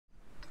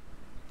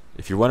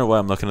If you're wondering why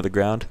I'm looking at the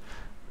ground,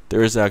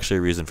 there is actually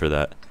a reason for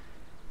that.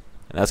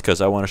 And that's because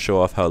I want to show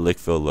off how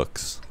Lakeville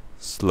looks,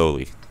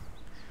 slowly.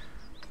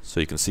 So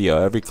you can see how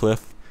every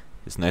cliff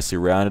is nicely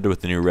rounded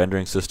with the new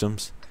rendering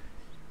systems.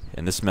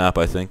 And this map,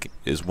 I think,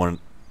 is one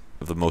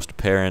of the most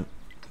apparent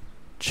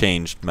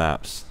changed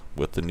maps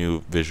with the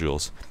new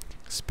visuals.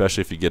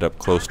 Especially if you get up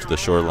close to the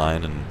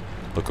shoreline and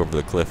look over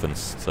the cliff and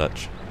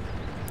such.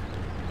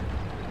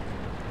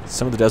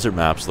 Some of the desert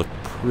maps look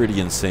pretty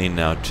insane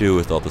now too,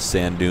 with all the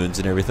sand dunes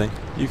and everything.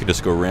 You can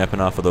just go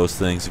ramping off of those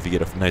things if you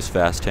get a nice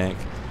fast tank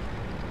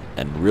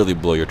and really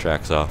blow your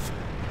tracks off.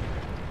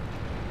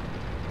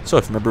 So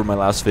if you remember my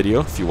last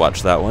video, if you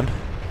watched that one,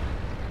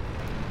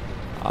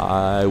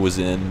 I was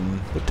in,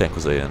 what tank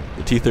was I in?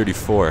 The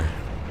T-34.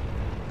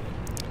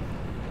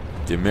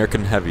 The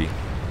American Heavy.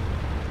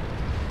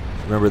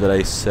 Remember that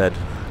I said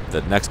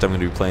that next I'm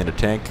going to be playing a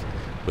tank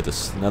with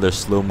another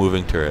slow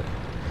moving turret.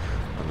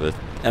 The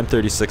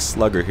M36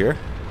 Slugger here,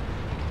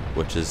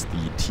 which is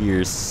the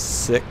Tier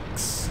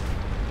 6,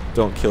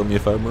 don't kill me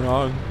if I'm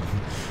wrong,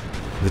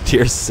 the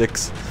Tier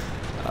 6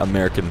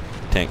 American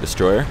tank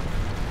destroyer,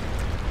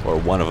 or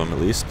one of them at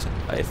least.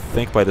 I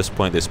think by this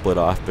point they split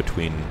off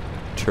between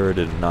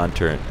turreted and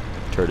non-turreted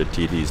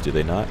TDs, do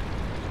they not?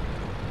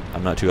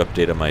 I'm not too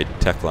updated on my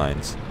tech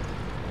lines.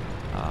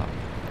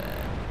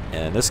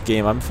 And in this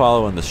game I'm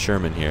following the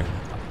Sherman here,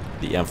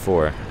 the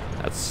M4,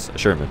 that's a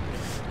Sherman.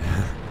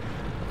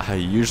 I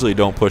usually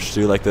don't push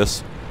through like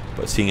this,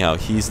 but seeing how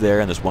he's there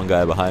and there's one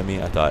guy behind me,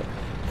 I thought,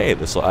 hey,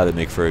 this will either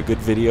make for a good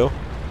video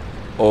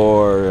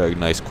or a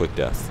nice quick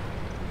death.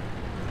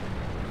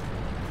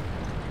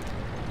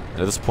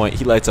 And at this point,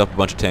 he lights up a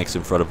bunch of tanks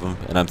in front of him,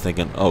 and I'm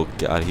thinking, oh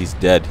god, he's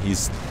dead.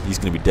 He's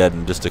going to be dead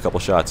in just a couple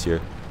shots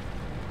here.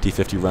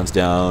 T-50 runs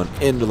down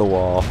into the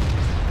wall.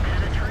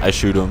 I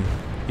shoot him.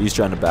 He's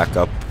trying to back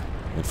up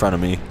in front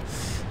of me.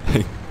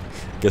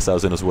 Guess I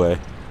was in his way.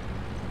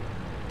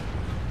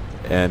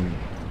 And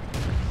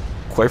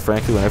quite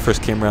frankly, when I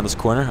first came around this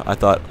corner, I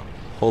thought,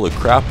 holy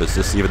crap, is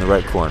this even the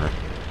right corner?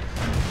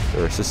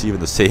 Or is this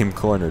even the same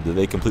corner? Did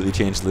they completely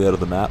change the layout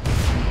of the map?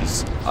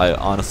 I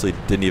honestly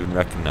didn't even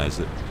recognize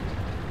it.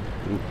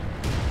 Ooh.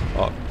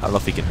 Oh, I don't know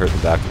if he can hurt the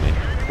back of me.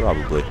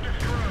 Probably.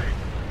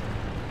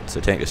 It's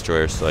a tank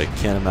destroyer, so I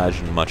can't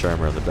imagine much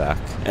armor on the back.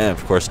 And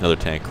of course another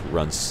tank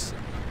runs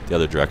the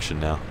other direction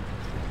now.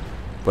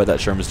 But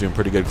that Sherman's doing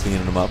pretty good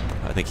cleaning him up.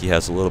 I think he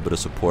has a little bit of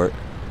support.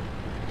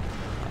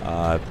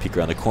 Peek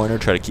around the corner,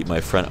 try to keep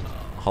my front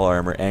hull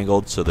armor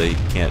angled so they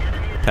can't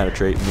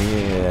penetrate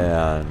me,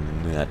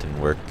 and that didn't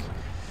work.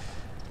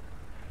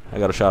 I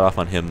got a shot off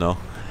on him though,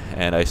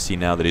 and I see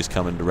now that he's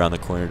coming around the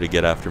corner to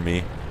get after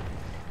me,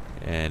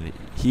 and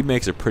he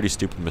makes a pretty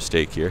stupid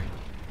mistake here.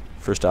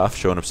 First off,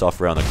 showing himself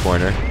around the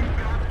corner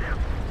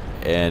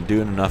and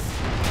doing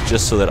enough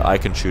just so that I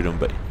can shoot him,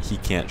 but he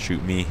can't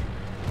shoot me,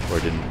 or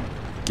didn't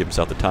give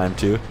himself the time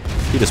to.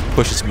 He just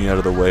pushes me out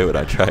of the way when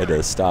I try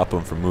to stop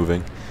him from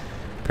moving.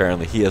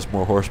 Apparently he has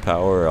more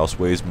horsepower or else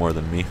weighs more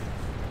than me.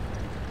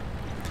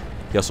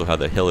 He also had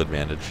the hill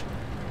advantage.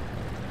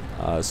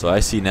 So I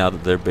see now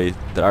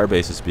that our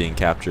base is being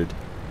captured.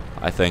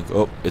 I think,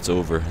 oh, it's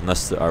over.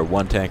 Unless our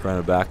one tank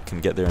running back can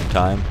get there in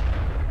time.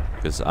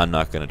 Because I'm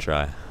not going to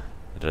try.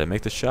 Did I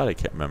make the shot? I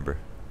can't remember.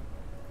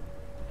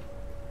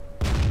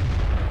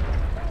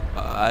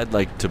 I'd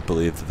like to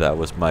believe that that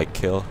was my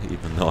kill,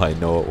 even though I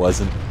know it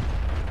wasn't.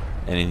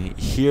 And in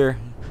here,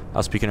 I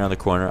was peeking around the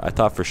corner. I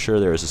thought for sure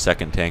there was a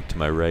second tank to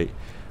my right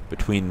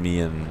between me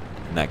and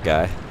that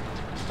guy,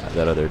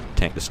 that other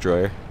tank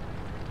destroyer.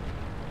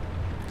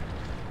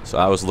 So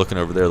I was looking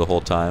over there the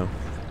whole time,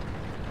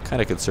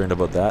 kind of concerned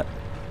about that.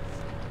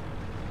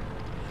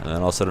 And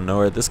then all of a sudden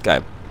nowhere, this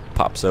guy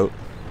pops out.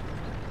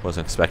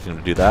 Wasn't expecting him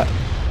to do that.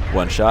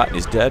 One shot and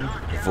he's dead.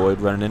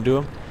 Void running into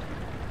him.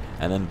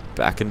 And then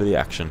back into the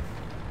action.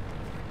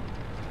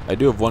 I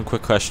do have one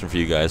quick question for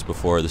you guys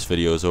before this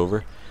video is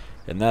over.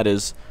 And that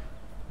is,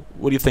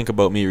 what do you think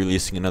about me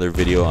releasing another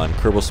video on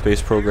Kerbal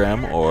Space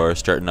Program, or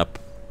starting up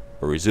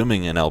or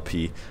resuming an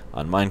LP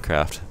on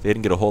Minecraft? They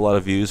didn't get a whole lot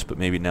of views, but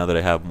maybe now that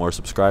I have more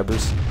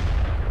subscribers,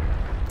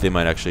 they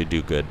might actually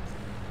do good.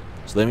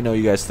 So let me know what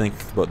you guys think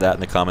about that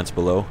in the comments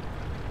below.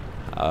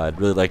 I'd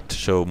really like to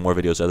show more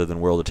videos other than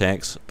World of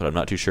Tanks, but I'm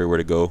not too sure where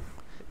to go.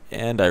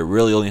 And I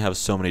really only have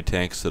so many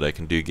tanks that I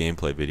can do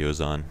gameplay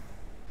videos on.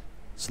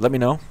 So let me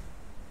know.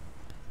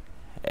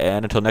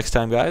 And until next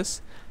time,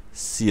 guys,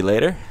 see you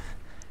later.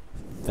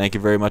 Thank you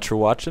very much for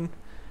watching.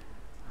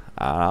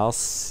 I'll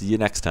see you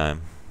next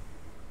time.